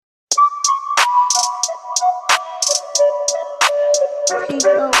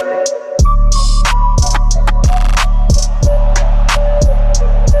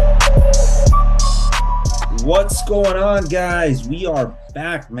What's going on, guys? We are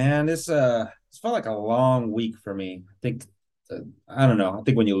back, man. This felt like a long week for me. I don't know. I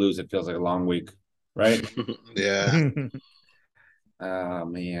think when you lose, it feels like a long week, right? Yeah. Oh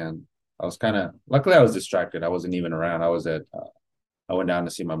man, I was kind of luckily I was distracted. I wasn't even around. I went down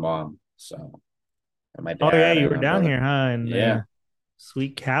to see my mom, so and my Oh yeah, dad you and were my down brother. here, huh? In Yeah,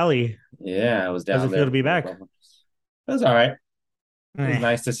 sweet Cali. yeah, I was How's it down feel to there be for a back? couple. It was all right. It was Eh,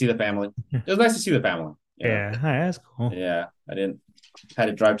 nice to see the family. It was nice to see the family. yeah, that's cool. Yeah. I didn't had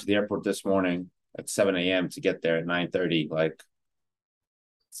to drive to the airport this morning at 7 a.m. to get there at 9:30. Like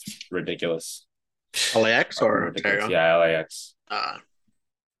ridiculous. LAX or Ridiculous. Ontario? Yeah, LAX. Uh,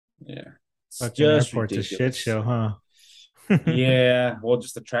 Yeah. It's Fucking just airport's a shit ridiculous. show, huh? Yeah. Well,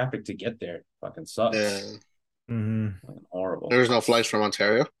 just the traffic to get there fucking yeah. sucks. hmm Fucking horrible. There's no flights from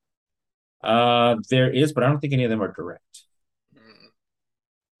Ontario. There is, but I don't think any of them are direct. Mm.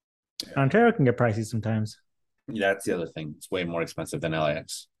 Yeah. Ontario can get pricey sometimes. Yeah, that's the other thing. It's way more expensive than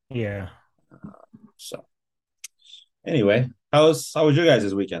LAX. Yeah. So anyway, how was your guys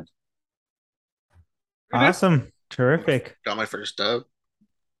this weekend? Pretty good. Awesome. Got my, Terrific. Got my first dub.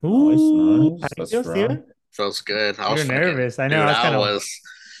 nice, Ooh, how nice. do you That's feel, right. Steven? Feels good. I was You're fucking nervous. I know. dude. I was kind of.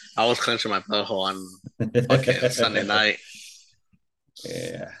 I was clenching my butthole on fucking Sunday night.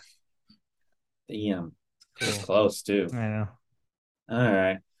 Yeah. Damn. That's Cool. close too. I know. All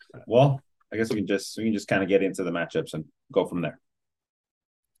right. Well, I guess we can just kind of get into the matchups and go from there.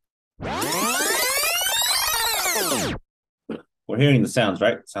 We're hearing the sounds,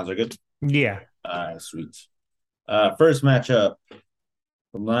 right? Sounds are good. Yeah. All right, sweet. First matchup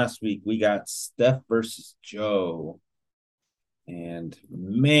from last week, we got Steph versus Joe. And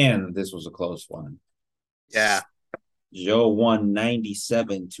man, this was a close one. Yeah. Joe won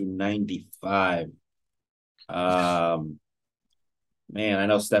 97 to 95. Um, man, I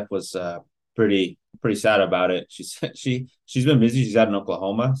know Steph was pretty sad about it. She said she's been busy. She's out in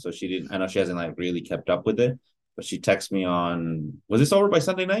Oklahoma, so she didn't. I know she hasn't like really kept up with it. But she texted me on. Was this over by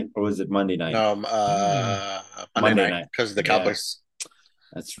Sunday night or was it Monday night? No, Mm. Monday Monday night night. because of the Yeah, Cowboys.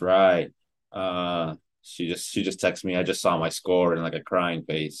 that's right. She just texted me. I just saw my score and like a crying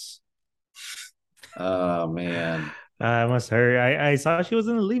face. Oh man. I must hurt. I saw she was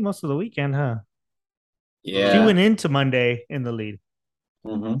in the lead most of the weekend, huh? She hmm Yeah. went into Monday in the lead.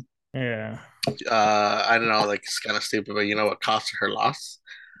 Mm-hmm. Yeah. I don't know, like it's kind of stupid, but you know what cost her loss?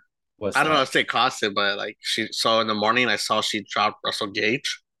 What's I don't know that? if they cost it, but like she. So in the morning, I saw she dropped Russell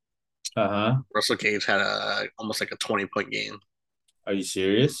Gage. Uh-huh. Russell Gage had a almost like a 20-point game. Are you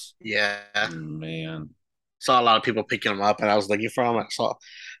serious? Yeah, Man. saw a lot of people picking him up, and I was looking for him. I saw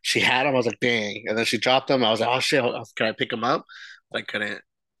she had him. I was like, dang. And then she dropped him. I was like, oh shit, can I pick him up? But I couldn't.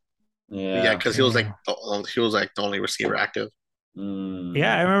 But yeah, Yeah. because Yeah. he was like the only receiver active. Yeah, I Mm.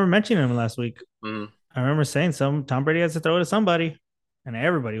 remember mentioning him last week. Mm-hmm. I remember saying some Tom Brady has to throw to somebody, and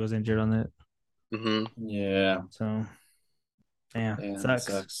everybody was injured on it. Mm-hmm. Yeah. So yeah, Damn, that sucks.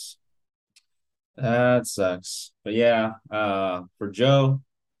 sucks. That sucks. But yeah, for Joe,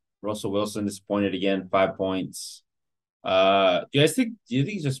 Russell Wilson disappointed again, 5 points. Do you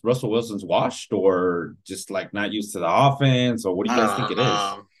think just Russell Wilson's washed or just like not used to the offense, or what do you guys think I it don't is?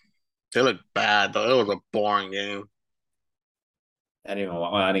 know. They look bad though. It was a boring game. I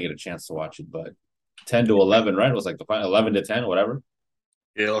didn't get a chance to watch it, but 10-11, right? It was like the final 11-10, whatever.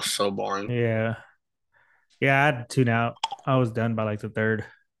 It was so boring. Yeah, yeah. I had to tune out. I was done by like the third.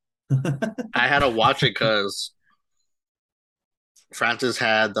 I had to watch it because Francis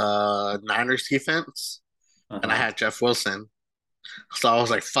had the Niners defense, and I Uh-huh. had Jeff Wilson. So I was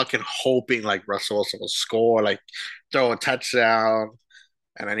like fucking hoping like Russell Wilson will score, like throw a touchdown,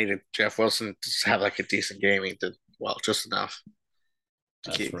 and I needed Jeff Wilson to have like a decent game. He did well, just enough to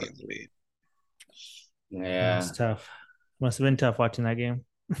That's keep me right. in the lead. It Yeah, was tough. Must have been tough watching that game.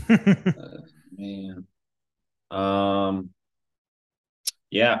 man. Um,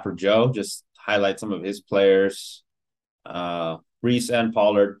 yeah, for Joe, just highlight some of his players. Reese and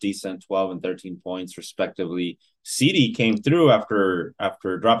Pollard, decent 12 and 13 points, respectively. CD came through after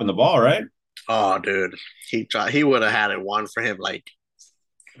dropping the ball, right? Oh, dude, he would have had it one for him, like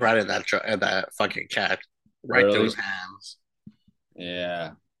right in that fucking catch, right through his Early. hands.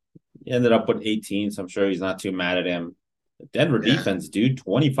 Yeah. He ended up with 18, so I'm sure he's not too mad at him. The Denver Yeah, defense, dude,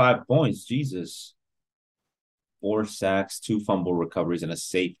 25 points. Jesus. 4 sacks, 2 fumble recoveries, and a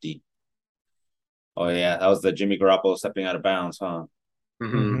safety. Oh, yeah. That was the Jimmy Garoppolo stepping out of bounds, huh? hmm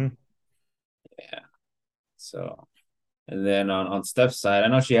hmm Yeah. So, and then on Steph's side, I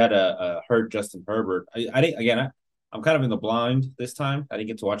know she had a hurt Justin Herbert. I didn't again. I'm kind of in the blind this time. I didn't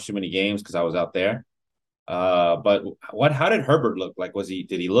get to watch too many games because I was out there. But how did Herbert look? Like, did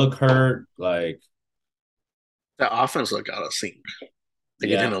he look hurt? Like, The offense looked out of sync. Like it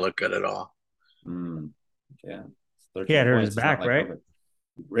yeah, didn't look good at all. yeah, He 13 had hurt his points. It's not back, like right?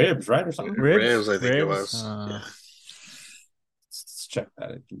 ribs, right, or something. Ribs, Ribs, I think it ribs. was. Yeah. Let's check that.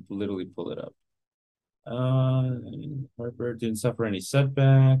 I can literally pull it up. Herbert didn't suffer any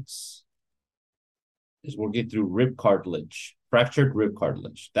setbacks. Is working through rib cartilage, fractured rib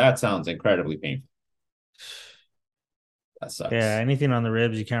cartilage. That sounds incredibly painful. That sucks. Yeah, anything on the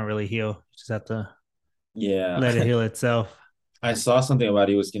ribs you can't really heal. You just have to let it Yeah. heal itself. I saw something about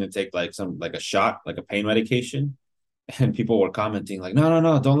he was going to take like a shot, like a pain medication, and people were commenting like, no, no,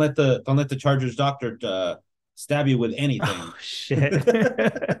 no, don't let the Chargers doctor stab you with anything. Oh shit.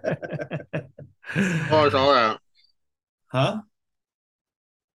 Oh, I saw that. Huh?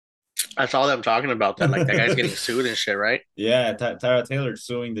 I saw them talking about that. Like that guy's getting sued and shit, right? Yeah, Tyrod Taylor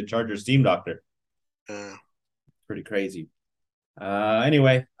suing the Chargers team doctor. Uh, Pretty crazy.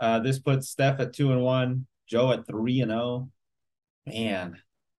 Anyway, this puts Steph at 2-1, Joe at 3-0. Man,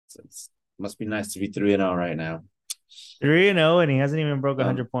 it's must be nice to be 3-0 right now. 3-0, and he hasn't even broke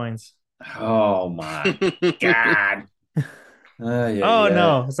 100 points. Oh my God. Oh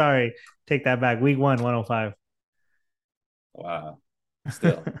no, sorry. Take that back. Week 1, 105. Wow.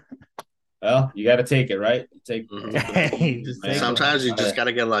 Still. Well, you got to take it, right? Hey, Sometimes you just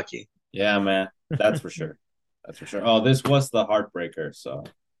gotta get lucky. Yeah, man. That's for sure. That's for sure. Oh, this was the heartbreaker. So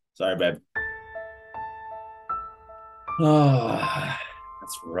sorry, babe. Oh,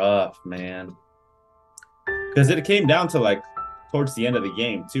 that's rough, man. Because it came down to like towards the end of the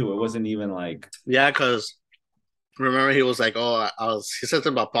game too. It wasn't even like Yeah, because remember he was like, "Oh, he said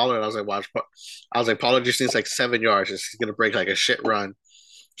something about Pollard." I was like, "Watch." I was like, "Pollard just needs like 7 yards. He's gonna break like a shit run."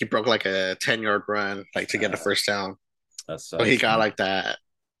 He broke like a 10-yard run, like to get the first down. So he got like that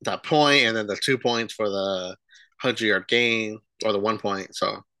point, and then the 2 points for the 100-yard gain or the 1 point.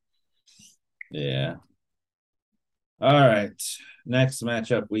 So yeah. All right. Next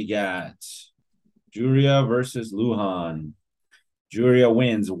matchup we got Juria versus Lujan. Juria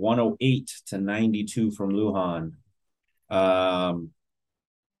wins 108-92 from Lujan.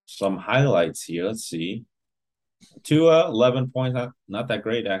 Some highlights here. Let's see. Tua, 11 points. Not that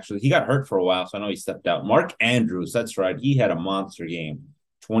great, actually. He got hurt for a while, so I know he stepped out. Mark Andrews, that's right. He had a monster game.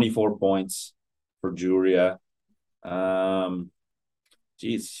 24 points for Juria. Deebo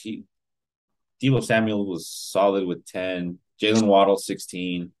Samuel was solid with 10. Jalen Waddle,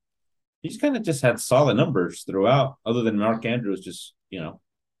 16. He's kind of just had solid numbers throughout, other than Mark Andrews just,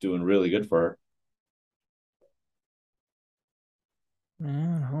 doing really good for her.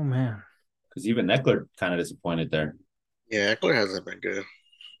 Oh, man. Because even Eckler kind of disappointed there. Yeah, Eckler hasn't been good.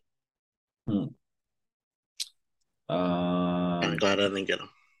 I'm glad I didn't get him.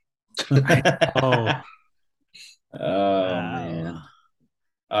 Man.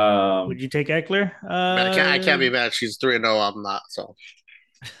 Would you take Eckler? Man, I can't be mad. She's 3-0. I'm not. So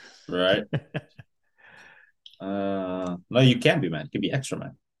right. No, you can't be mad. You can be extra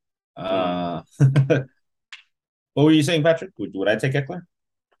mad. What were you saying, Patrick? Would I take Eckler?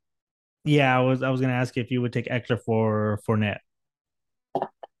 Yeah, I was going to ask you if you would take Eckler for Fournette.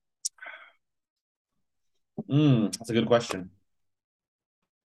 That's a good question.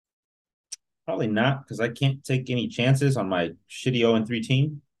 Probably not, because I can't take any chances on my shitty 0-3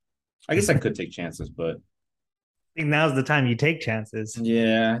 team. I guess I could take chances, but I think now's the time you take chances.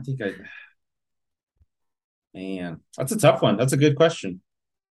 Yeah, I think Man, that's a tough one. That's a good question.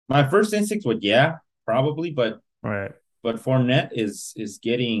 My first instinct would, probably, but right. But Fournette is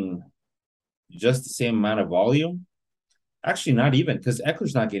getting just the same amount of volume. Actually, not even, because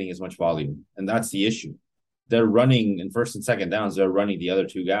Eckler's not getting as much volume, and that's the issue. They're running in first and second downs. They're running the other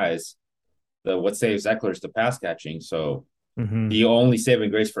two guys. What saves Eckler is the pass catching. So the only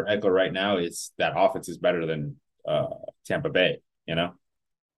saving grace for Eckler right now is that offense is better than Tampa Bay. Yeah,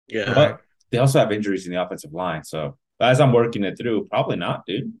 but they also have injuries in the offensive line. So as I'm working it through, probably not,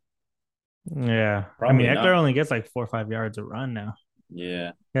 dude. Yeah, probably Eckler only gets like 4 or 5 yards a run now.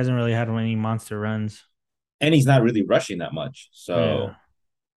 Yeah, he hasn't really had any monster runs, and he's not really rushing that much. So,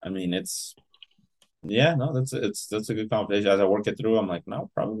 I mean, that's a good conversation. As I work it through, I'm like,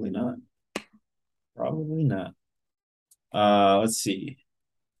 no, probably not. Probably not. Let's see.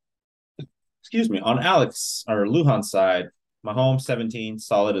 Excuse me. On Alex or Lujan's side, Mahomes 17,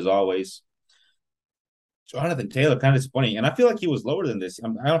 solid as always. Jonathan Taylor kind of disappointing, and I feel like he was lower than this.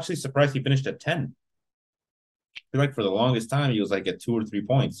 I'm actually surprised he finished at 10. I feel like for the longest time he was like at 2 or 3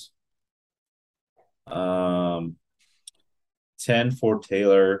 points. 10 for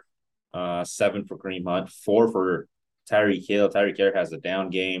Taylor, 7 for Kareem Hunt, 4 for Tyreek Hill. Tyreek Hill has a down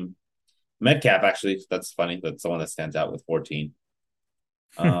game. Metcalf, actually, that's funny. That's the one that stands out with 14.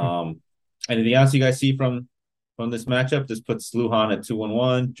 Anything else you guys see from this matchup? This puts Luhan at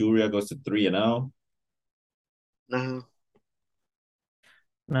 2-1. Julia goes to 3-0. No.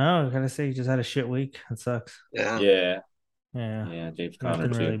 No, I gotta say, he just had a shit week. It sucks. Yeah. Yeah. Yeah. Yeah, James Conner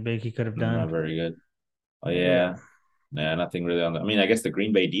Nothing too. really big he could have Not done. very good. Oh yeah. Yeah, nothing really on the. I mean, I guess the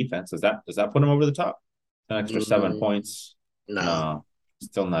Green Bay defense does that put him over the top? An extra 7 points. No.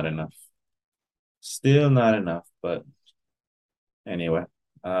 Still not enough. Still not enough. But anyway,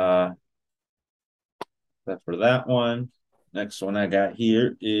 that's for that one. Next one I got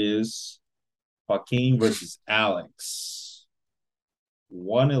here is Joaquin versus Alex.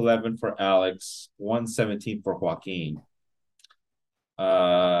 111 for Alex, 117 for Joaquin.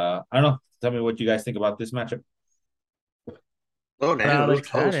 I don't know. Tell me what you guys think about this matchup. Oh, damn, Alex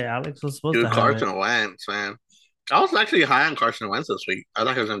had it. Alex was supposed to have Carson it. Wentz, man. I was actually high on Carson Wentz this week. I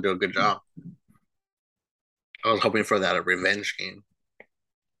thought he was going to do a good job. I was hoping for that revenge game.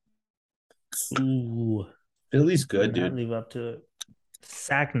 Ooh. Philly's good, dude. Live up to it.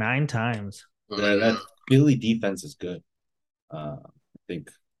 Sack 9 times. That Philly defense is good. I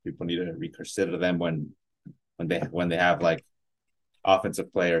think people need to reconsider them when they have like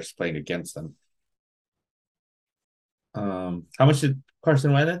offensive players playing against them. How much did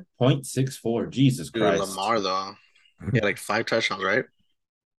Carson win it? 0.64. Jesus Christ. Lamar though. He had like 5 touchdowns, right?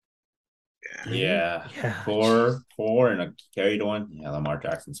 Yeah. 4 and a carried one. Yeah, Lamar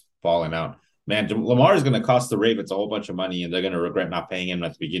Jackson's falling out. Man, Lamar is going to cost the Ravens a whole bunch of money, and they're going to regret not paying him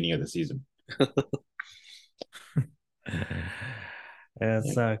at the beginning of the season. It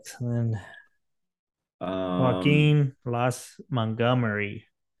sucks. And then Joaquin lost Montgomery,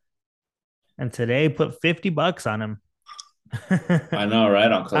 and today put $50 on him. I know,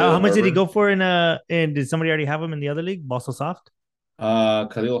 right? On how much did he go for in and did somebody already have him in the other league? Boston Soft?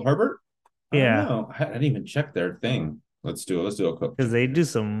 Khalil Herbert? I didn't even check their thing. Let's do a quick. Because they do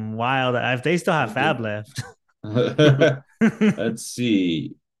some wild. If they still have Fab left. Let's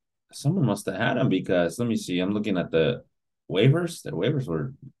see. Someone must have had him because let me see. I'm looking at the waivers. The waivers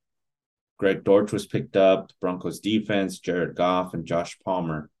were Greg Dortch was picked up, Broncos defense, Jared Goff, and Josh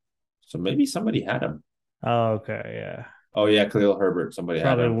Palmer. So maybe somebody had him. Oh, okay, yeah. Oh yeah, Khalil Herbert. Somebody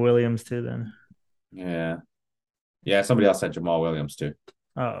probably had him. Williams too. Then. Yeah. Somebody else had Jamal Williams too.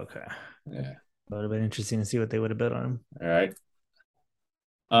 Oh, okay. Yeah. That would have been interesting to see what they would have bet on him. All right.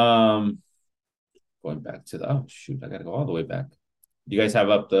 Going back to I gotta go all the way back. Do you guys have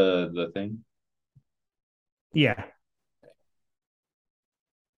up the thing? Yeah.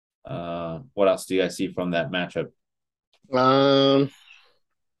 What else do you guys see from that matchup?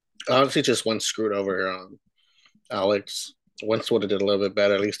 Honestly, just Wentz screwed over Alex. Wentz would have did a little bit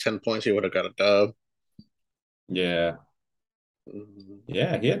better, at least 10 points. He would have got a dub. Yeah.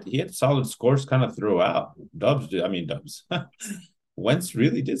 Yeah, he had solid scores kind of throughout. Dubs. Wentz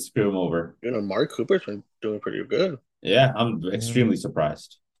really did screw him over. Mark Cooper's been doing pretty good. Yeah, I'm extremely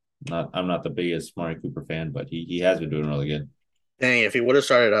surprised. I'm not the biggest Mari Cooper fan, but he has been doing really good. Dang, if he would have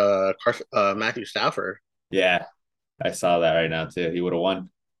started Matthew Stafford. Yeah, I saw that right now too. He would have won.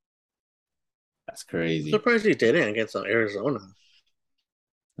 That's crazy. I'm surprised he didn't against Arizona.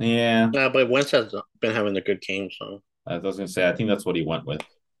 Yeah. But Wentz has been having a good game, so. I was going to say, I think that's what he went with.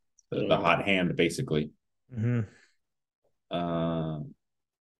 The hot hand, basically. Mm-hmm.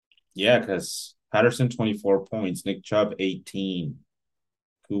 Yeah, because Patterson, 24 points. Nick Chubb, 18.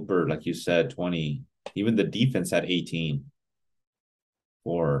 Cooper, like you said, 20. Even the defense had 18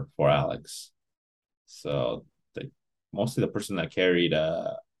 for Alex. So mostly the person that carried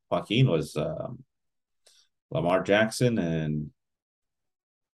Joaquin was Lamar Jackson, and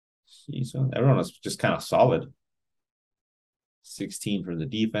everyone was just kind of solid. 16 from the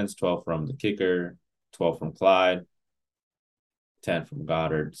defense, 12 from the kicker, 12 from Clyde, 10 from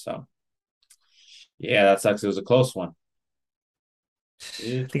Goddard. So, yeah, that sucks. It was a close one.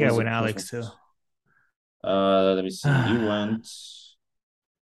 I think I went Alex too. Let me see. You went.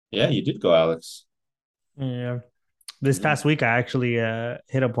 Yeah, you did go Alex. Yeah. This past week, I actually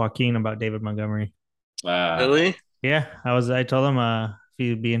hit up Joaquin about David Montgomery. Really? Yeah, I told him if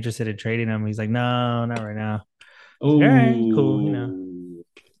he'd be interested in trading him. He's like, no, not right now. Ooh, all right, cool,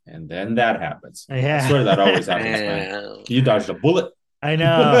 And then that happens. Yeah. I swear that always happens, man. You dodged a bullet. I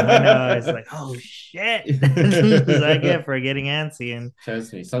know. It's like, oh shit. That's I get for getting antsy. And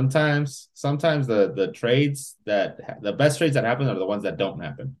trust me, sometimes the trades the best trades that happen are the ones that don't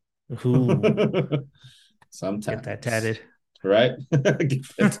happen. Ooh. Sometimes get that tatted. Right? Get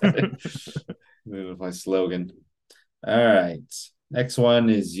that tatted. My slogan. All right. Next one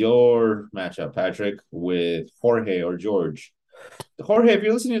is your matchup, Patrick, with Jorge or George. Jorge, if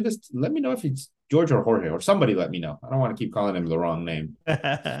you're listening to this, let me know if it's George or Jorge, or somebody let me know. I don't want to keep calling him the wrong name.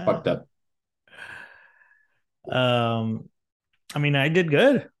 It's fucked up. I mean, I did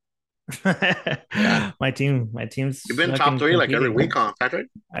good. Yeah. My team's You've been top fucking three like every competing. week on Patrick.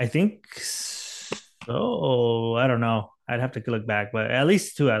 I think so. I don't know. I'd have to look back, but at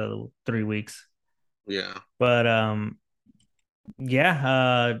least 2 out of the 3 weeks. Yeah. But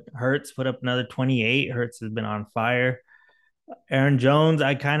yeah, Hurts put up another 28. Hurts has been on fire. Aaron Jones,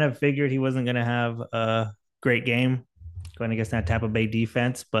 I kind of figured he wasn't going to have a great game going against that Tampa Bay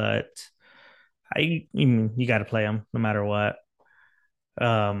defense, but you got to play him no matter what.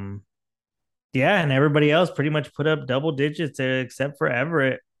 Um, yeah, and everybody else pretty much put up double digits except for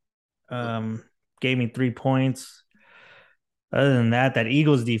Everett. Um, Gave me 3 points. Other than that, that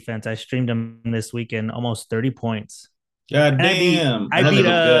Eagles defense, I streamed them this weekend, almost 30 points. God And damn. I That beat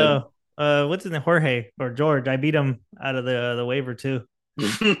looked good. what's his name, Jorge or George. I beat him out of the waiver too,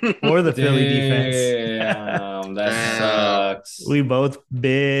 or the Philly defense. Damn, that Damn. sucks. We both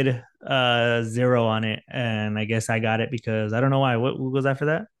bid 0 on it, and I guess I got it because I don't know why. What was after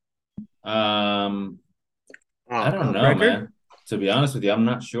that? I Oh, don't know, Record? man. To be honest with you, I'm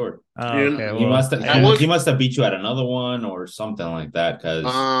not sure. Oh, You- okay. He Well, must have I was he must have beat you at another one or something like that because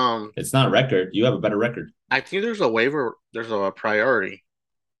um it's not record. You have a better record. I think there's a waiver, there's a priority.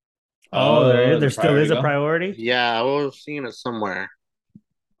 there is. The There still is a go? priority. Yeah, I was seeing it somewhere.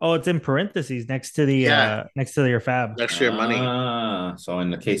 Oh, it's in parentheses next to the Yeah. next to your fab. That's your money. So in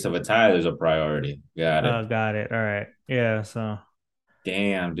the case of a tie, there's a priority. Got it. Oh, got it. All right. Yeah. So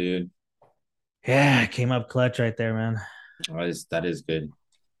Damn, dude. yeah, it came up clutch right there, man. That is good.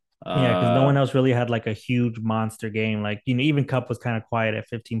 Yeah, because no one else really had like a huge monster game. Like, even Cup was kind of quiet at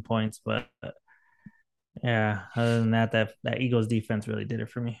 15 points, but yeah, other than that, that Eagles defense really did it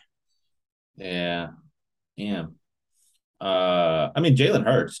for me. Yeah. Damn. I mean, Jalen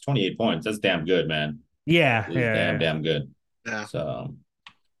Hurts, 28 points. That's damn good, man. Yeah, It's yeah. damn good. Yeah. So,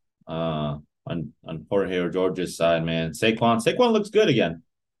 on Jorge or George's side, man, Saquon looks good again.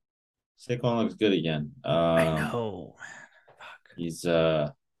 Saquon looks good again. I know. Fuck. He's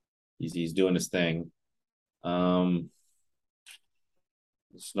doing his thing.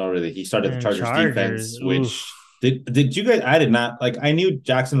 It's not really. He started the And Chargers defense, Chargers, which oof. did you guys? I did not like. I knew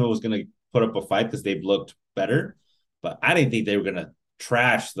Jacksonville was gonna put up a fight because they've looked better, but I didn't think they were gonna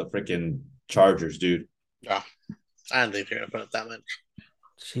trash the freaking Chargers, dude. Yeah. I didn't think you're gonna put up that much.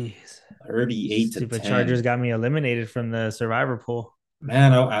 Jeez. 38 to Stupid 10. Chargers got me eliminated from the survivor pool.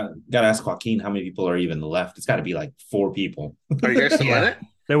 Man, I gotta ask Joaquin how many people are even left. It's got to be like 4 people. Are you guys still in Yeah. it?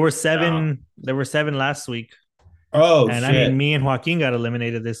 There were 7. There were 7 last week. Oh And shit! I mean, me and Joaquin got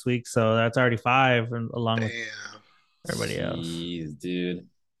eliminated this week, so that's already 5, along with Damn. everybody else. Jeez, dude.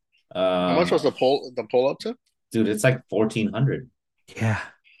 How much was the poll up to? Dude, it's like 1,400, Yeah,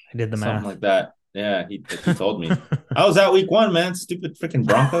 I did the something math. like that. Yeah, he told me. I was out week 1, man. Stupid freaking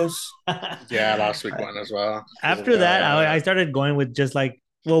Broncos. Yeah, last week one as well. After that, I started going with just like,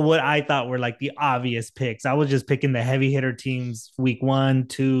 well, what I thought were like the obvious picks. I was just picking the heavy hitter teams week 1,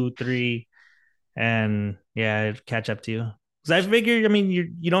 2, 3, and yeah, it'd catch up to you. Because I figured, I mean,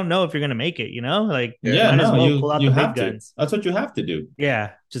 you don't know if you're gonna make it, Like, Yeah, might as no, well pull out you the have big to. guns. That's what you have to do.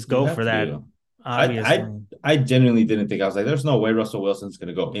 Yeah, just You go have for that. to. Obvious one. I genuinely didn't think. I was like, there's no way Russell Wilson's going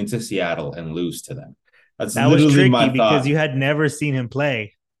to go into Seattle and lose to them. That's That was literally tricky my because thought. you had never seen him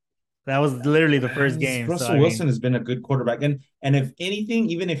play. That was literally the first game. Russell so, Wilson has been a good quarterback, and if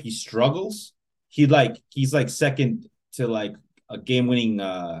anything, even if he struggles, he's like second to like a game-winning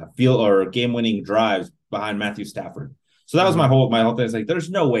field or game-winning drives behind Matthew Stafford. So that was my whole thing. It's like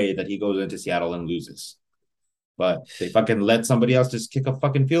there's no way that he goes into Seattle and loses, but they fucking let somebody else just kick a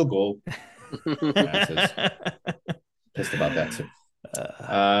fucking field goal. Pissed about that too.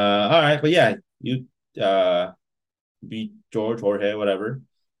 All right, but yeah, you beat George, Jorge, whatever.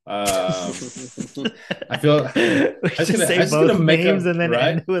 I feel we just say both names and then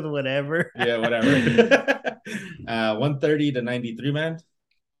end with whatever. Yeah, whatever. 130 to 93, man.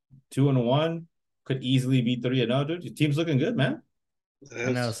 2-1 could easily be 3-0, dude. Your team's looking good, man.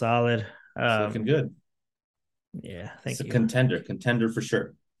 I know, solid. It's looking good. Yeah, thank you. It's a contender for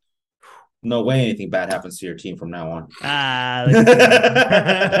sure. No way anything bad happens to your team from now on.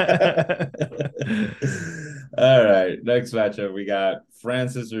 All right, next matchup we got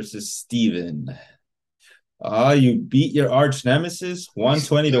Francis versus Steven. You beat your arch nemesis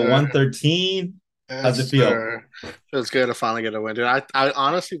 120 to 113. How's it feel? Feels good to finally get a win, dude. I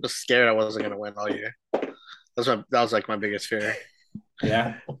honestly was scared I wasn't gonna win all year. That was like my biggest fear.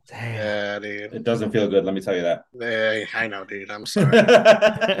 Yeah, Damn. Yeah, dude. it doesn't feel good. Let me tell you that. Yeah, I know, dude. I'm sorry.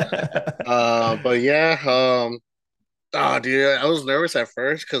 But yeah, oh, dude, I was nervous at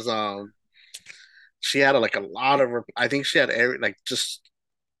first because she had like a lot of. I think she had like just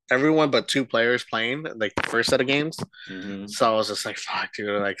everyone but two players playing like the first set of games. Mhm. So I was just like, fuck,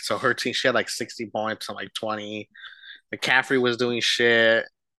 dude. Like, so her team, she had like 60 points and like 20. McCaffrey was doing shit.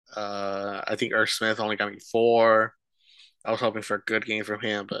 I think Irv Smith only got me 4. I was hoping for a good game from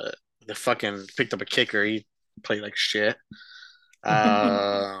him, but the fucking picked up a kicker. He played like shit.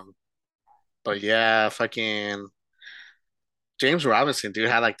 Um, but yeah, fucking James Robinson, dude,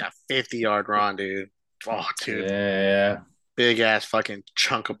 had like that 50-yard run, dude. Oh, dude, Yeah. big ass fucking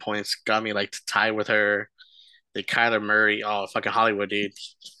chunk of points. Got me like to tie with her. The Kyler Murray, oh fucking Hollywood, dude.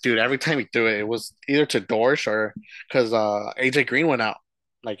 Dude, every time he threw it, it was either to Dorsch or because AJ Green went out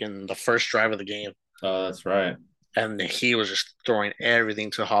like in the first drive of the game. Oh, that's right. And he was just throwing everything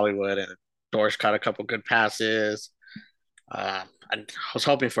to Hollywood and Dorsch caught a couple good passes. I was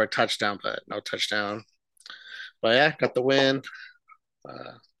hoping for a touchdown, but no touchdown. But yeah, got the win. I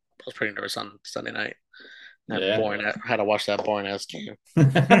was pretty nervous on Sunday night. That Yeah. boring. I had to watch that boring ass game.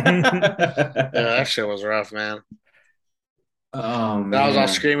 Yeah, that shit was rough, man. Oh I was all man.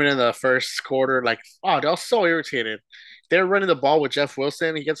 screaming in the first quarter, like, oh, I was so irritated. They're running the ball with Jeff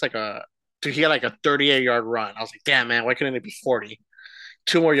Wilson. He gets like dude, he had like a 38-yard run. I was like, damn, man, why couldn't it be 40?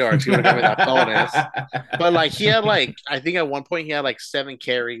 2 more yards, he would have got me that bonus. But like, he had like, I think at one point he had like 7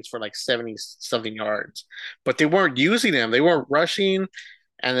 carries for like 70 something yards, but they weren't using him. They weren't rushing.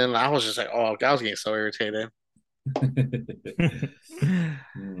 And then I was just like, oh, I was getting so irritated.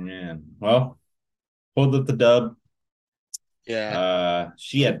 Man. Well, pulled up the dub. Yeah,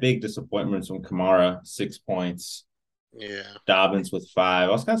 She had big disappointments from Kamara, 6 points. yeah. Dobbins with 5.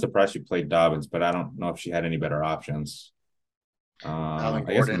 I was kind of surprised she played Dobbins, but I don't know if she had any better options. Melvin I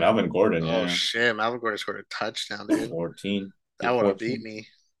guess Gordon. Melvin Gordon, Oh yeah. shit, Melvin Gordon scored a touchdown, dude. 14. That Did would have beat 14. me.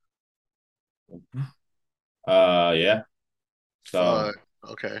 Yeah. So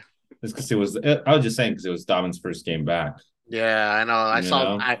Fuck. Okay. it's because it was, I was just saying because it was Dobbins' first game back, Yeah, I know. I you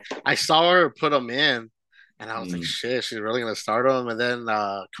saw know? I saw her put him in, and I was like, Mm, shit, she's really gonna start him. And then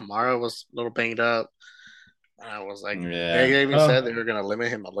Kamara was a little banged up, and I was like, yeah. they even said Oh, they were gonna limit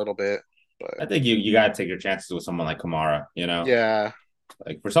him a little bit, but I think you got to take your chances with someone like Kamara, you know? yeah,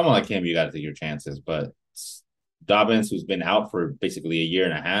 Like for someone like him, you got to take your chances. But Dobbins, who's been out for basically a year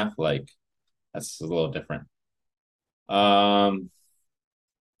and a half, like that's a little different. Um,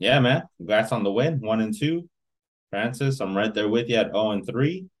 yeah, man. Congrats on the win, 1-2. Francis, I'm right there with you at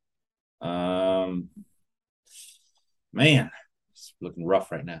 0-3. Um, man, it's looking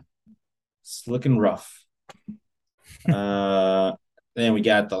rough right now. It's looking rough. Uh, then we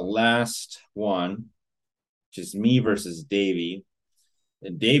got the last one, which is me versus Davey.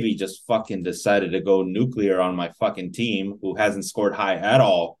 And Davey just fucking decided to go nuclear on my fucking team, who hasn't scored high at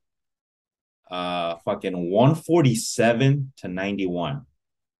all. Fucking 147 to 91.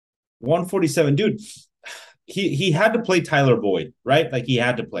 147, dude. He had to play Tyler Boyd, right? Like he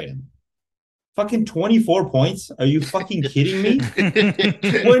had to play him. Fucking 24 points. Are you fucking kidding me?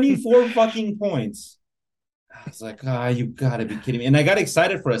 24 fucking points. I was like, ah, you gotta be kidding me. And I got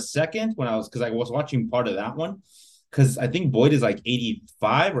excited for a second because I was watching part of that one. Because I think Boyd is like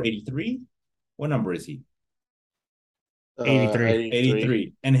 85 or 83. What number is he? 83.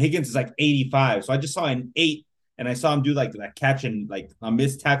 83. And Higgins is like 85. So I just saw an 8 and I saw him do like that catch and like a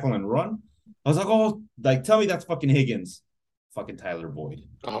missed tackle and run. I was like, oh, like tell me that's fucking Higgins. Fucking Tyler Boyd.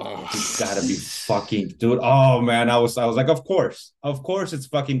 oh, You gotta be fucking dude. Oh man, I was like, of course it's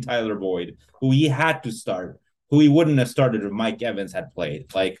fucking Tyler Boyd, who he had to start, who he wouldn't have started if Mike Evans had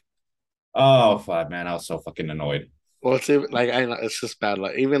played. Like, oh fuck, man, I was so fucking annoyed. well, it's even, like I know it's just bad.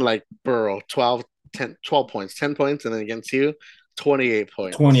 Like even like Burrow, 12 points, 10 points, and then against you, 28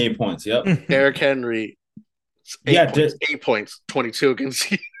 points. 28 points. Yep. Derrick Henry, Yeah, 8 points, 22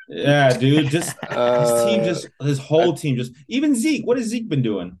 against you. yeah, dude. Just Uh, his whole team, just even Zeke. What has Zeke been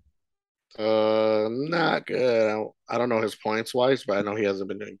doing? Not good. I don't know his points wise, but I know he hasn't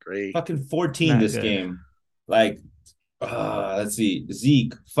been doing great. Fucking 14 Not this good. game. Like, let's see.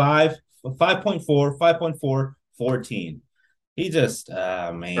 Zeke 5.4, 5.4, 14. He just,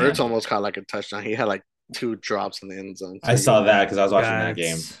 Ertz man. almost caught like a touchdown. He had like 2 drops in the end zone I too. saw that because I was watching that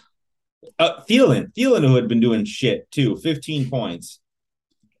game. Thielen, who had been doing shit too, 15 points.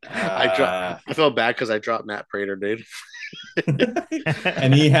 I felt bad because I dropped Matt Prater, dude.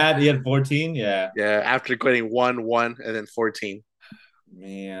 And he had 14. Yeah, Yeah, after getting 1-1 and then 14.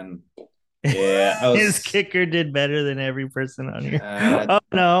 man. Yeah, I His was. kicker did better than every person on here. Uh,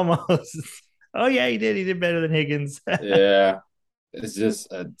 Oh no, almost. Oh yeah, he did. He did better than Higgins. yeah, It's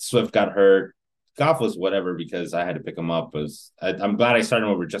just Swift got hurt. Goff was whatever because I had to pick him up. I'm glad I started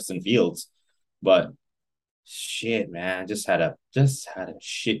him over Justin Fields, but shit, man, just had a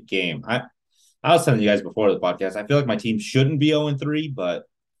shit game. I was telling you guys before the podcast. I feel like my team shouldn't be 0-3, but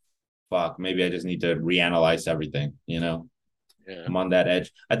fuck, maybe I just need to reanalyze everything. Yeah. I'm on that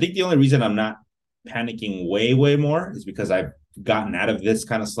edge. I think the only reason I'm not panicking way more is because I've gotten out of this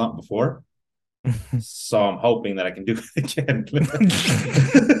kind of slump before. So I'm hoping that I can do it again.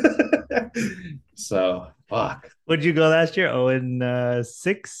 So fuck. Would you go last year?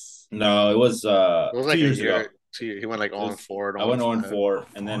 0-6? No, it was It was like 2 a years year. ago. 2 years. He went like on 4 I went on 5. 4,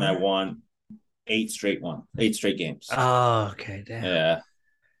 and then I won 8 straight games. Oh, okay, damn. Yeah.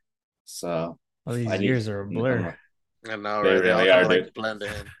 So all these years are a blur. I know, They right? They all really kind are, of like dude. blend in.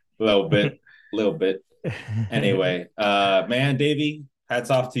 A little bit. Anyway, man, Davey, hats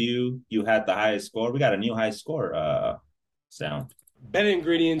off to you. You had the highest score. We got a new high score sound. Better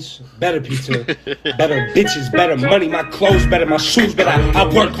ingredients, better pizza, better bitches, better money, my clothes better, my shoes better. I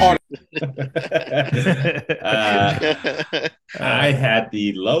work hard. I had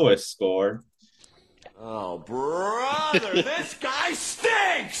the lowest score. Oh, brother, this guy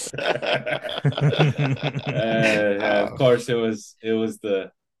stinks. Of course, it was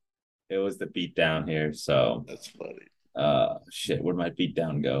the beat down here. So That's funny. Shit, where'd my beat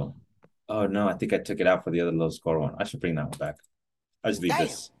down go? Oh no, I think I took it out for the other low score one. I should bring that one back. I just leave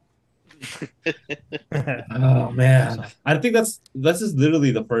this. Oh man, I think this is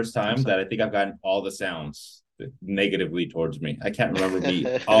literally the first time that I think I've gotten all the sounds negatively towards me. I can't remember me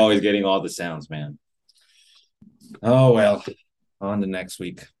always getting all the sounds, man. Oh well, on to next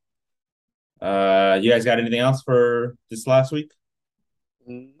week. You guys got anything else for this last week?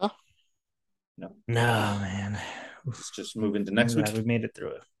 No. No, man. Let's just move into next week. We made it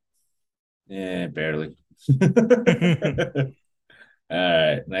through it. Yeah, barely. All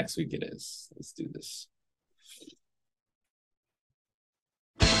right, next week it is. Let's do this.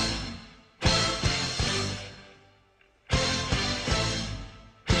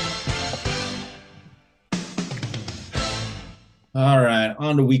 All right,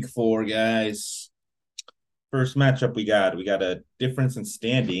 on to week 4, guys. First matchup we got a difference in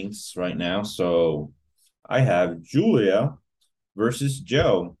standings right now. So I have Julia versus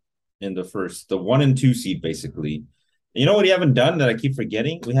Joe in the 1 and 2 seed, basically. You know what we haven't done that I keep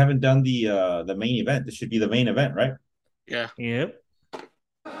forgetting? We haven't done the main event. This should be the main event, right? Yeah. Yep.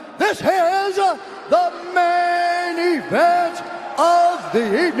 This is the main event of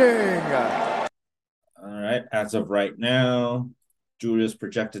the evening. All right. As of right now, Julia's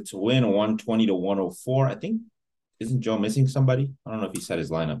projected to win 120 to 104. I think, isn't Joe missing somebody? I don't know if he set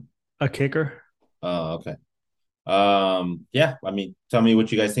his lineup. A kicker. Oh, okay. Yeah. I mean, tell me what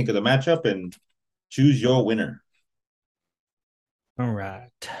you guys think of the matchup and choose your winner. All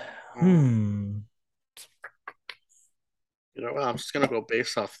right. You know what? I'm just gonna go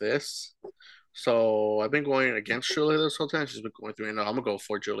based off this. So I've been going against Julie this whole time. She's been going through. No, I'm gonna go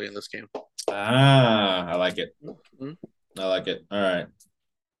for Julie in this game. I like it. Mm-hmm. I like it. All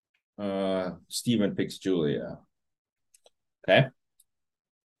right. Steven picks Julia. Okay.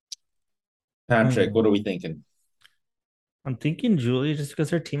 Patrick, what are we thinking? I'm thinking Julia just because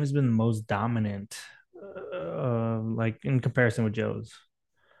her team has been the most dominant, like in comparison with Joe's.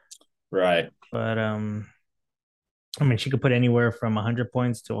 Right. But I mean, she could put anywhere from 100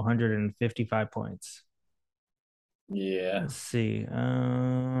 points to 155 points. Yeah. Let's see.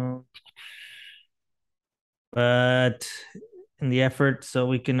 But in the effort, so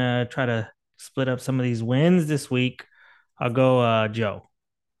we can try to split up some of these wins this week, I'll go Joe.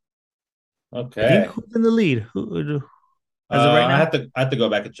 Okay. Who's in the lead? Who right now? I have to go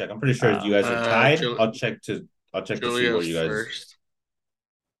back and check. I'm pretty sure you guys are tied. I'll check to see where you guys first.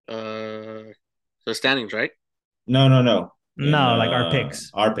 The standings, right? No. No, like our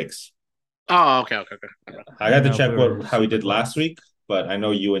picks. Our picks. Oh, okay. I got to check how we did last week, but I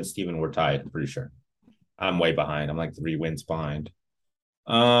know you and Steven were tied, I'm pretty sure. I'm way behind. I'm like 3 wins behind.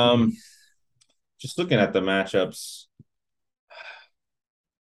 Just looking at the matchups.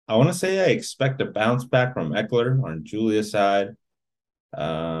 I want to say I expect a bounce back from Ekeler on Julia's side.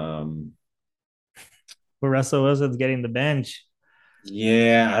 But Russell Wilson's getting the bench.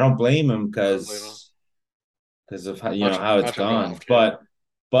 Yeah, I don't blame him because of how how it's gone.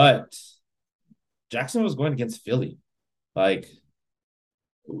 But Jackson was going against Philly. Like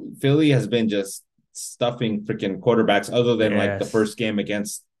Philly has been just stuffing freaking quarterbacks other than like the first game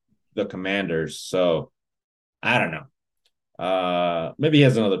against the Commanders. So I don't know. Maybe he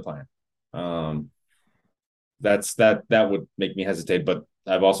has another plan. That would make me hesitate, but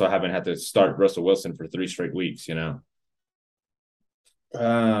I've also haven't had to start Russell Wilson for 3 straight weeks,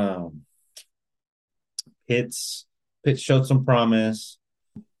 Um, Pitts Pitts showed some promise.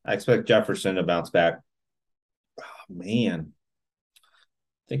 I expect Jefferson to bounce back. Oh, man,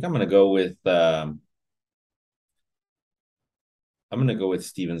 I think I'm gonna go with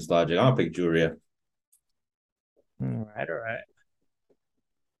Steven's logic. I'm gonna pick Juria. All right, all right.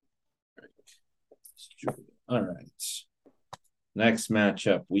 All right. Next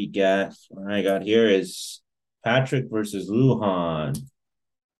matchup I got here is Patrick versus Luhan.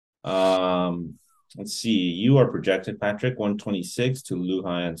 Let's see. You are projected, Patrick, 126 to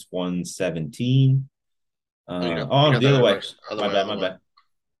Luhan's 117. You Oh, got the that other way. reverse. Other My way, bad, other my way. bad.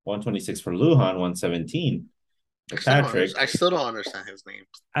 126 for Luhan, 117 for Patrick. I still don't understand his name.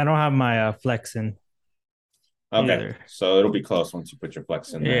 I don't have my flexing Okay, either. so it'll be close once you put your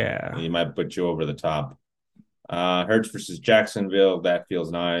flex in there. Yeah. He might put you over the top. Hurts versus Jacksonville. That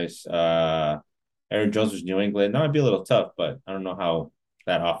feels nice. Aaron Jones versus New England. That might be a little tough, but I don't know how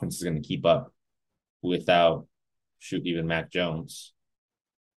that offense is going to keep up without even Mac Jones.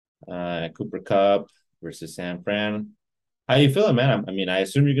 Cooper Kupp versus San Fran. How you feeling, man? I mean, I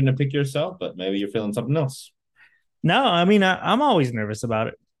assume you're going to pick yourself, but maybe you're feeling something else. No, I mean I'm always nervous about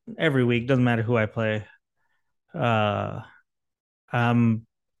it every week. Doesn't matter who I play. I'm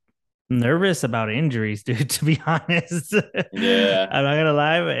nervous about injuries, dude. To be honest, Yeah. I'm not gonna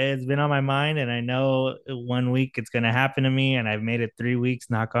lie. It's been on my mind, and I know 1 week it's gonna happen to me, and I've made it 3 weeks.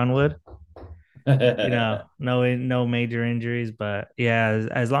 Knock on wood. No major injuries, but yeah,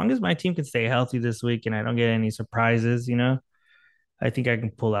 as long as my team can stay healthy this week and I don't get any surprises, I think I can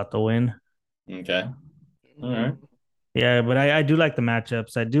pull out the win. Okay. All right. Yeah, but I do like the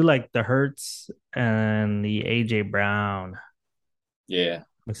matchups. I do like the Hurts and the AJ Brown. Yeah.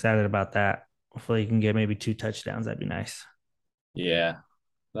 I'm excited about that. Hopefully, you can get maybe 2 touchdowns. That'd be nice. Yeah.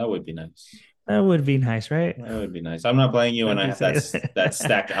 That would be nice. That would be nice, right? That would be nice. I'm not playing you, and I have that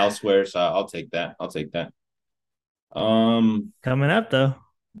stacked elsewhere, so I'll take that. I'll take that. Coming up though.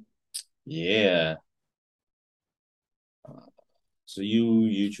 Yeah. So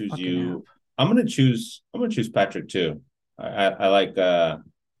you choose Fucking you. hell. I'm gonna choose Patrick too. I like Yeah,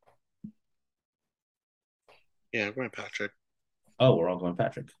 I'm going Patrick. oh, we're all going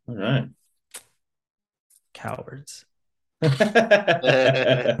Patrick. All right. Cowards.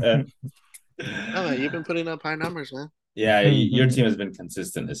 Oh, you've been putting up high numbers, man. Yeah, your team has been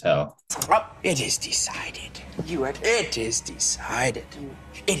consistent as hell. It is decided. It is decided.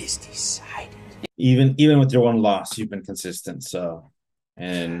 It is decided. Even with your one loss, you've been consistent. So,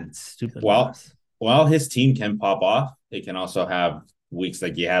 and Stupid while loss. while his team can pop off, it can also have weeks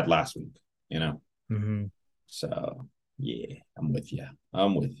like you had last week. Mm-hmm. So yeah, I'm with you.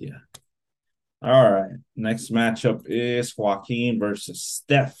 I'm with you. All right. Next matchup is Joaquin versus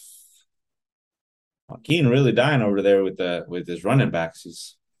Steph. Joaquin really dying over there with his running backs.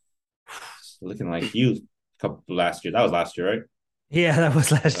 He's looking like you last year. That was last year, right? Yeah, that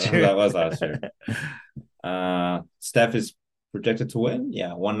was last year. That was last year. Steph is projected to win.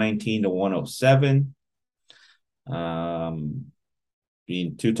 Yeah, 119 to 107.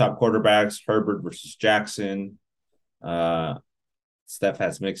 Being two top quarterbacks, Herbert versus Jackson. Steph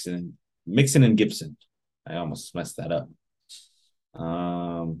has Mixon and Gibson. I almost messed that up.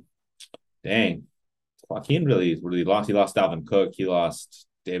 Dang. Joaquin really lost. He lost Dalvin Cook. He lost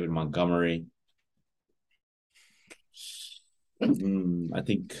David Montgomery. I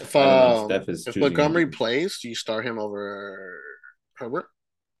think If Steph is if choosing Montgomery him. plays, do you start him over Herbert?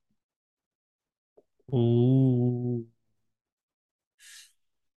 Ooh.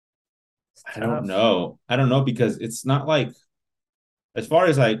 I don't know. I don't know because it's not like, as far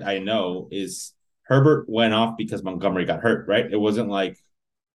as I know, is Herbert went off because Montgomery got hurt, right? It wasn't like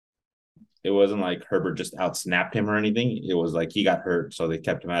Herbert just outsnapped him or anything. It was like he got hurt, so they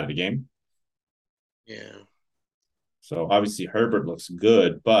kept him out of the game. Yeah. So obviously Herbert looks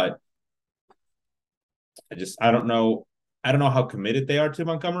good, but I don't know. I don't know how committed they are to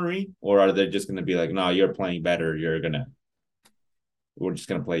Montgomery, or are they just going to be like, no, you're playing better. We're just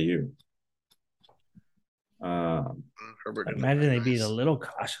going to play you. Herbert. I imagine they'd be a little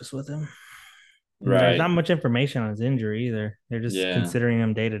cautious with him. Right. There's not much information on his injury either. They're just considering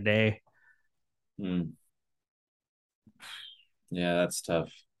him day to day. Yeah, that's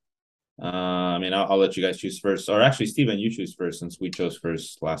tough. I mean, I'll let you guys choose first. Or actually, Steven, you choose first since we chose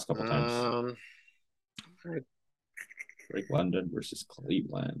first last couple times. Drake London versus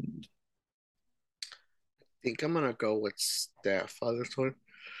Cleveland. I think I'm gonna go with Steph on this one.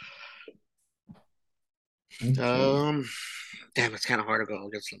 Okay. Damn, it's kind of hard to go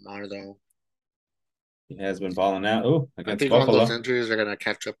against Lamar though. He has been balling out. Oh, I against think all Buffalo. those injuries are gonna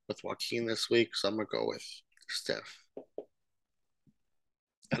catch up with Joaquin this week, so I'm gonna go with Steph.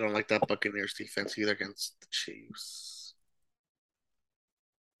 I don't like that Buccaneers defense either against the Chiefs.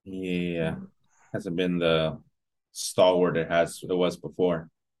 Yeah, hasn't been the stalwart it was before.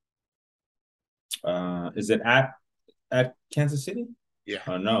 Is it at Kansas City? Yeah,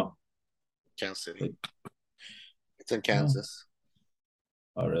 Oh no. Kansas City. It's in Oh, Kansas.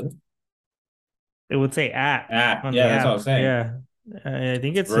 really? It would say at on Yeah, the that's what I app. was saying. Yeah, I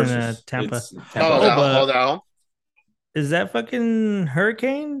think it's in Tampa. It's Oh, Tampa. but- they're at home? Is that fucking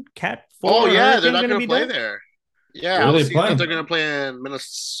Hurricane Cat 4? Oh, yeah, they're Hurricane not gonna going be to play done? there. Yeah, Where I are was they seeing that playing? they're going to play in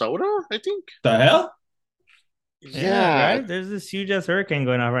Minnesota, I think. The hell? Yeah, right. There's this huge ass hurricane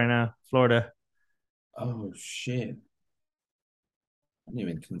going off right now, Florida. Oh shit. I didn't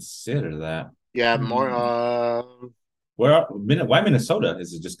even consider that. Yeah, more. Why Minnesota?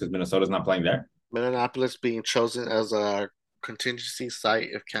 Is it just because Minnesota's not playing there? Minneapolis being chosen as a contingency site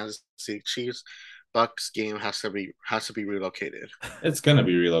if Kansas City Chiefs Bucks game has to be relocated. It's gonna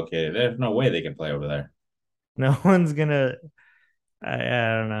be relocated. There's no way they can play over there. No one's gonna. I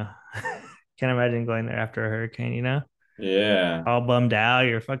don't know. Can't imagine going there after a hurricane. You know, Yeah. all bummed out.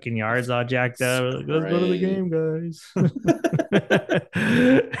 Your fucking yard's all jacked up. Like, let's go to the game, guys. Let's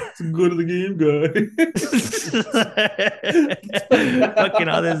go to the game, guy. Fucking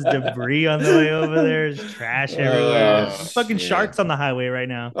all this debris on the way over there. There's trash everywhere. Oh, Fucking shit. sharks on the highway right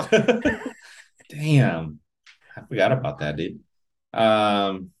now. Damn. I forgot about that, dude.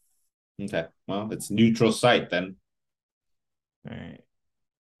 Okay. Well, it's neutral site then. All right.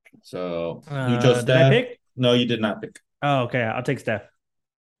 So you chose Did I Steph? pick? No, you did not pick. Oh, okay. I'll take Steph.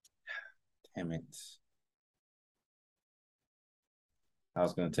 Damn it. I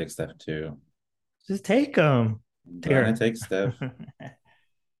was gonna take Steph too. Just take him. I'm Here. gonna take Steph.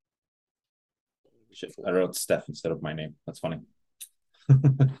 Shit, I wrote Steph instead of my name. That's funny. All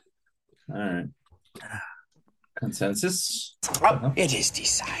right. Consensus? Oh, it is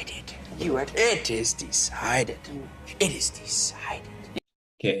decided. It is decided. It is decided.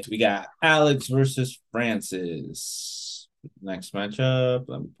 Okay, we got Alex versus Francis. Next matchup.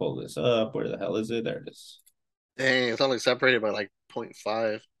 Let me pull this up. Where the hell is it? There it is. Dang, it's only separated by like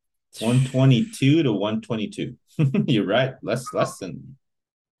 0.5. 122 to 122. You're right. Less than.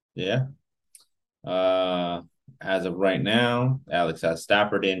 Yeah. As of right now, Alex has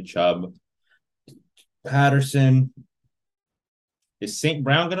Stafford in, Chubb, Patterson. Is St.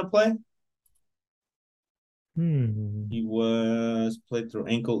 Brown gonna play? He was played through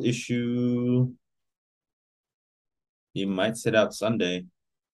ankle issue. He might sit out Sunday.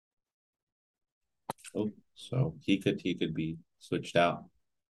 Oh, so he could be switched out.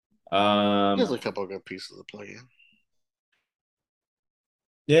 There's a couple of good pieces to play in.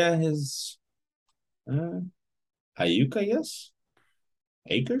 Yeah, his Ayuk, I guess.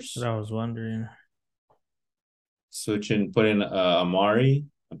 Akers. I was wondering. Switch in, put in Amari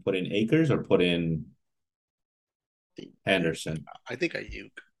and put in Akers or put in Henderson. I think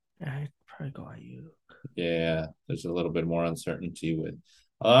Ayuk. I'd probably go Ayuk. Yeah, there's a little bit more uncertainty with.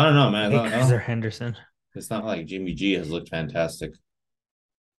 I don't know, man. Akers or Henderson. It's not like Jimmy G has looked fantastic.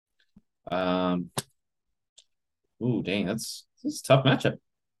 Ooh, dang, that's a tough matchup.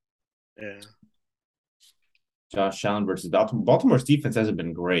 Yeah. Josh Allen versus Baltimore. Baltimore's defense hasn't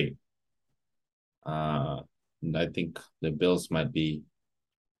been great. I think the Bills might be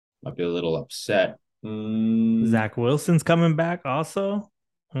a little upset. Zach Wilson's coming back also.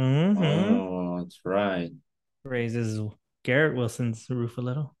 Oh, that's right. Raises Garrett Wilson's roof a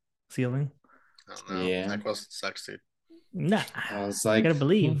little. Ceiling. I don't know. Yeah. Zach Wilson sucks, dude. Nah. I was like, You gotta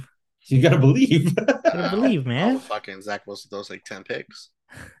believe. You gotta believe. Gotta believe, man. Oh, fucking Zach Wilson throws like 10 picks.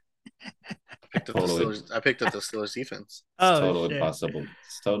 I picked up the Steelers defense. It's Oh, totally shit. possible.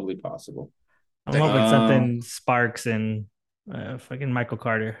 It's totally possible. I'm hoping something Sparks and fucking Michael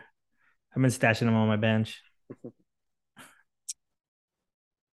Carter. I've been stashing them on my bench.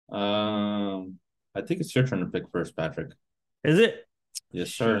 I think it's your turn to pick first, Patrick. Is it?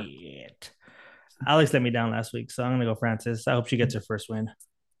 Yes, sir. Shit. Alex let me down last week, so I'm gonna go Francis. I hope she gets her first win.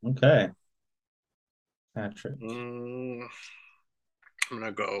 Okay. Patrick. I'm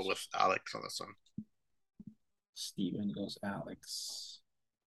gonna go with Alex on this one. Steven goes Alex.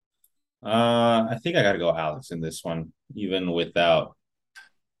 I think I gotta go Alex in this one, even without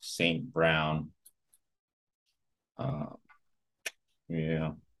St. Brown.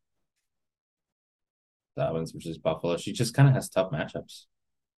 Yeah. Dobbins versus Buffalo. She just kind of has tough matchups.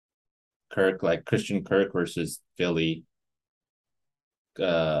 Kirk, like Christian Kirk versus Philly.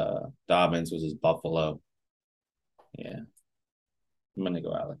 Dobbins versus Buffalo. Yeah. I'm gonna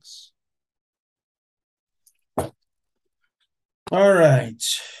go Alex. All right.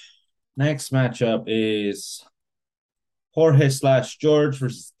 Next matchup is Jorge / George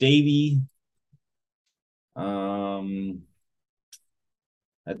versus Davey.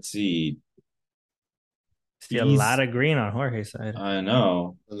 Let's see. See a lot of green on Jorge's side. I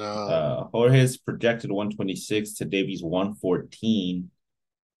know. No. Jorge's projected 126 to Davies 114.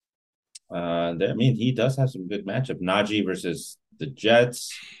 I mean, he does have some good matchup. Najee versus the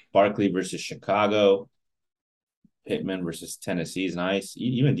Jets, Barkley versus Chicago, Pittman versus Tennessee is nice.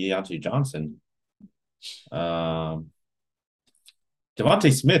 Even Deontay Johnson. Devontae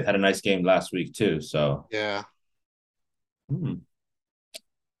Smith had a nice game last week too. So Yeah.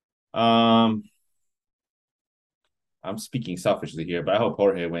 I'm speaking selfishly here, but I hope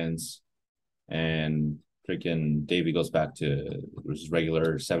Jorge wins and freaking Davey goes back to his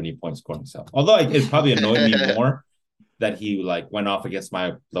regular 70-point scoring self. Although it probably annoyed me more that he like went off against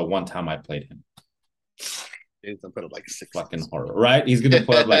the one time I played him. He's gonna put up like 6. Fucking horror, right? He's gonna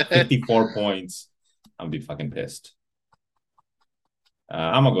put up like 54 points. I'm gonna be fucking pissed.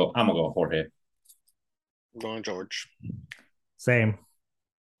 I'm gonna go Jorge. I'm going George. Same.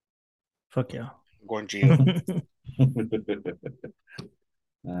 Fuck yeah. I'm going Gio.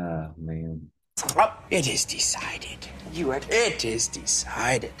 Man. It is decided. It is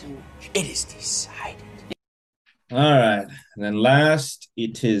decided. It is decided. All right. And then last,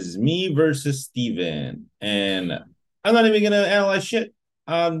 it is me versus Steven. And I'm not even going to analyze shit.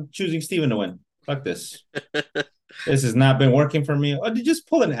 I'm choosing Steven to win. Fuck this. This has not been working for me. Oh, did you just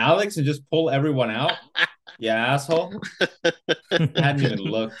pull an Alex and just pull everyone out? Yeah, asshole. Hadn't even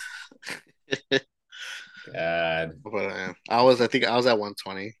looked. God. But I think I was at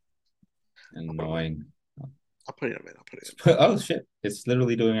 120. Annoying. I'll put it in. Oh, shit. It's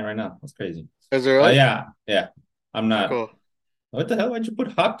literally doing it right now. That's crazy. Is it really? Yeah. I'm not. Cool. What the hell? Why'd you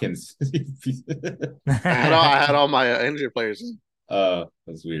put Hopkins? I had all my injured players in.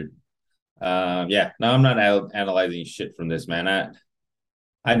 That's weird. Yeah. No, I'm not analyzing shit from this, man.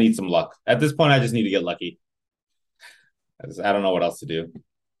 I need some luck. At this point, I just need to get lucky. I don't know what else to do.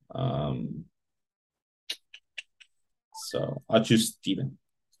 So I'll choose Steven.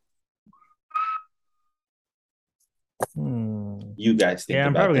 You guys think I'm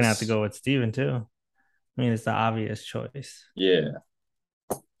about probably this. gonna have to go with Steven too. I mean, it's the obvious choice. Yeah,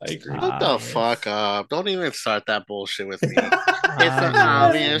 I agree. Shut the fuck up. Don't even start that bullshit with me. It's an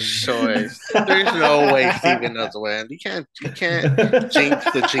obvious choice. There's no way Steven does win. You can't jinx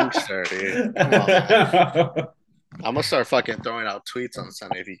the jinxer, dude. Come on, man. I'm gonna start fucking throwing out tweets on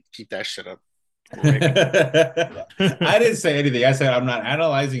Sunday if you keep that shit up. I didn't say anything. I said I'm not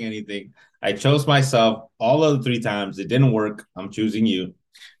analyzing anything. I chose myself all of the 3 times. It didn't work. I'm choosing you.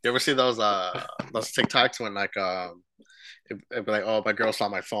 You ever see those TikToks when like it'd be like, oh, my girl saw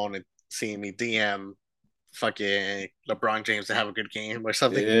my phone and seeing me DM fucking LeBron James to have a good game or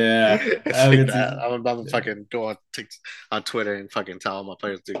something? Yeah, it's like that. I'm about to fucking go on Twitter and fucking tell all my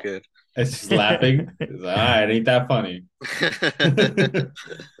players do good. It's just laughing. It's like, all right, ain't that funny?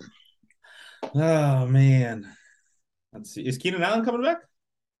 Oh man, let's see. Is Keenan Allen coming back?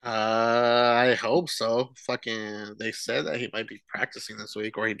 I hope so. Fucking, they said that he might be practicing this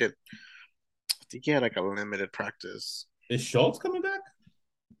week, or he did. I think he had like a limited practice. Is Schultz coming back?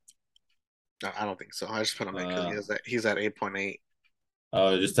 No, I don't think so. I just put him in because he's at 8.8.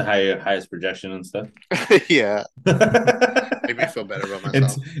 Oh, just the highest projection and stuff. Yeah, make me feel better about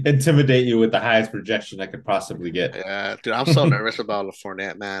myself. Intimidate you with the highest projection I could possibly get. Yeah, dude, I'm so nervous about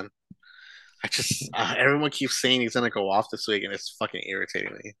LaFournette, man. I just everyone keeps saying he's gonna go off this week, and it's fucking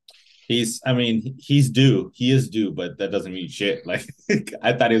irritating me. He's due. He is due, but that doesn't mean shit. Like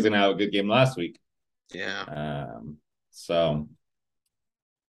I thought he was gonna have a good game last week. Yeah. So,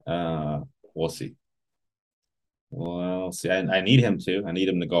 we'll see. Well, see, I need him to. I need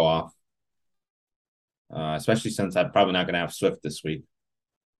him to go off, especially since I'm probably not gonna have Swift this week.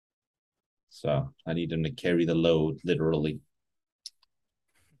 So I need him to carry the load, literally.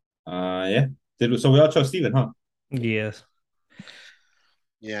 Yeah. So we all chose Steven, huh? Yes.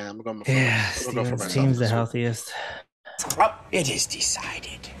 Yeah, I'm going. Steven's team's the healthiest. It is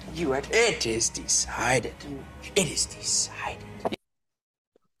decided. It is decided. It is decided.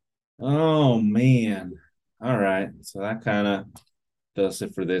 Oh man. All right. So that kind of does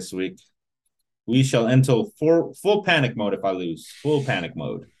it for this week. We shall enter full panic mode if I lose. Full panic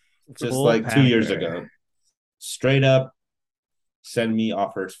mode. Just full like 2 years ago. Straight up send me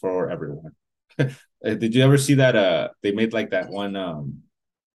offers for everyone. Did you ever see that they made like that one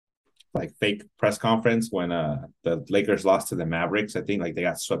like fake press conference when the Lakers lost to the Mavericks? I think like they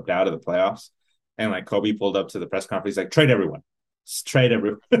got swept out of the playoffs, and like Kobe pulled up to the press conference, like trade everyone. Trade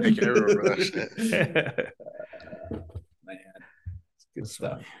everyone. Man, it's good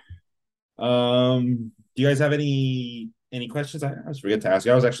stuff. Do you guys have any Any questions? I always forget to ask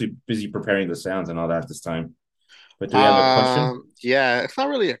you. I was actually busy preparing the sounds and all that this time. But do we have a question? Yeah, it's not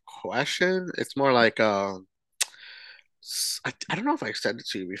really a question. It's more like I don't know if I said it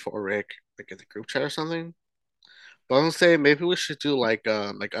to you before, Rick, like in the group chat or something. But I'm gonna say maybe we should do like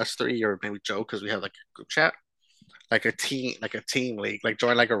us three or maybe Joe because we have like a group chat, like a team league, like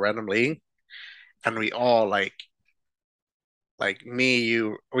join like a random league, and we all like me,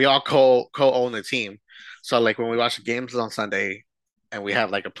 you, we all co-own the team. So like when we watch the games on Sunday, and we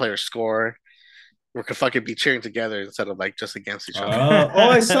have like a player score, we could fucking be cheering together instead of like just against each other.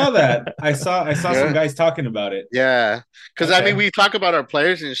 I saw that. I saw some Yeah. guys talking about it. Yeah, because I Okay. mean, we talk about our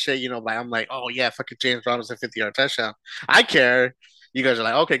players and shit. You know, like I'm like, oh yeah, fucking James Robinson 50-yard touchdown. I care. You guys are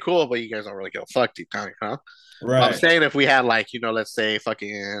like, okay, cool, but you guys don't really give a fuck deep down, you know. But I'm Right. saying if we had like, let's say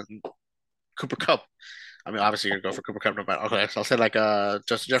fucking Cooper Cup. I mean, obviously you're gonna go for Cooper Cup no matter. Okay, so I'll say like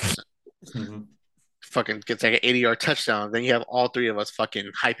Justin Jefferson Mhm. fucking gets like an 80-yard touchdown. Then you have all three of us fucking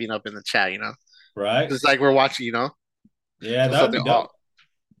hyping up in the chat. Right. It's like we're watching. Yeah, So that would be something dope.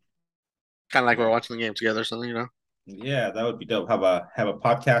 kind of like we're watching the game together or something. Yeah, that would be dope. Have a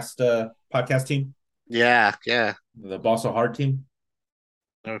podcast team, Yeah, yeah, the Ball So Hard team.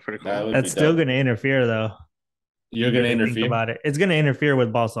 that would be pretty That cool. would That's be still dope. going to interfere, though. You're gonna Really think interfere. about it. It's going to interfere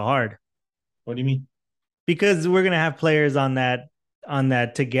with Ball So Hard What do you mean? because we're going to have players on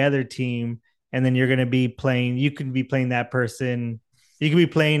that together team, and then you're going to be playing. You could be playing that person. You could be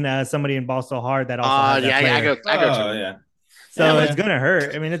playing somebody in Ball So Hard that also has that Yeah, player. I go Oh to. yeah. So Yeah, it's man. gonna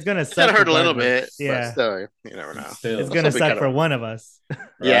hurt. I mean, it's gonna It's suck. gonna hurt a little bit, regardless. but Yeah, still, you never know. Still, it's gonna Still be suck kinda- for one of us.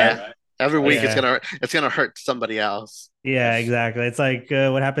 Yeah. Right. Every week Yeah. it's gonna hurt somebody else. Yeah, Yes. exactly. It's like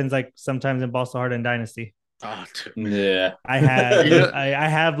what happens like sometimes in Ball So Hard and Dynasty. Oh, dude. Yeah. I have Yeah. I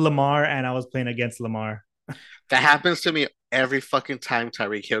have Lamar and I was playing against Lamar. That happens to me every fucking time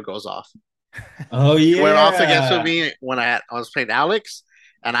Tyreek Hill goes off. Oh He yeah. went off against me when I was playing Alex,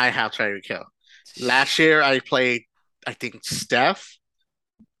 and I have Tyreek Hill. Last year I played, I think Steph.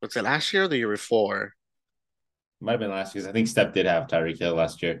 Was it last year or the year before? Might have been last year. I think Steph did have Tyreek Hill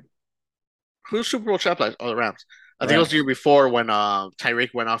last year. Who's Super Bowl champ last? Oh, the Rams. I think it was the year before when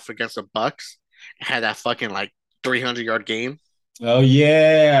Tyreek went off against the Bucks. Had that fucking like 300-yard game. Oh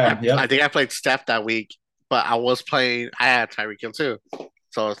yeah. I Yep. think I played Steph that week, but I had Tyreek Hill too.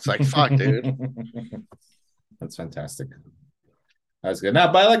 So it's like, fuck, dude. That's fantastic. That's good. No,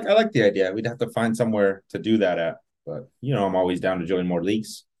 but I like the idea. We'd have to find somewhere to do that at. But I'm always down to join more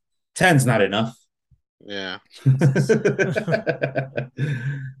leagues. 10's not enough. Yeah. All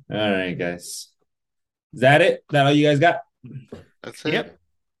right, guys. Is that it? That all you guys got? That's it. Yep.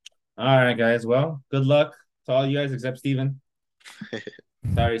 All right, guys. Well, good luck to all you guys except Steven.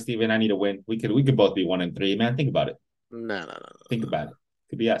 Sorry, Steven. I need a win. We could both be 1-3, man. Think about it. No. Think about it.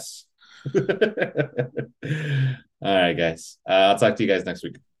 Could be us. All right, guys. I'll talk to you guys next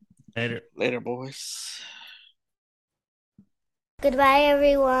week. Later. Later, boys. Goodbye,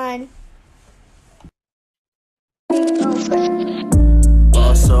 everyone.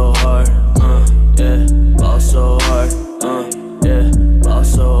 Ball so hard, yeah. Ball so hard, yeah. Ball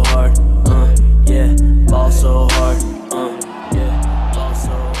so hard, yeah. Ball so hard, yeah. Ball so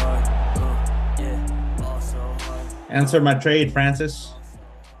hard, yeah. Ball so hard. Answer my trade, Francis.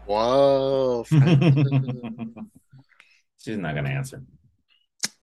 Whoa. She's not gonna answer.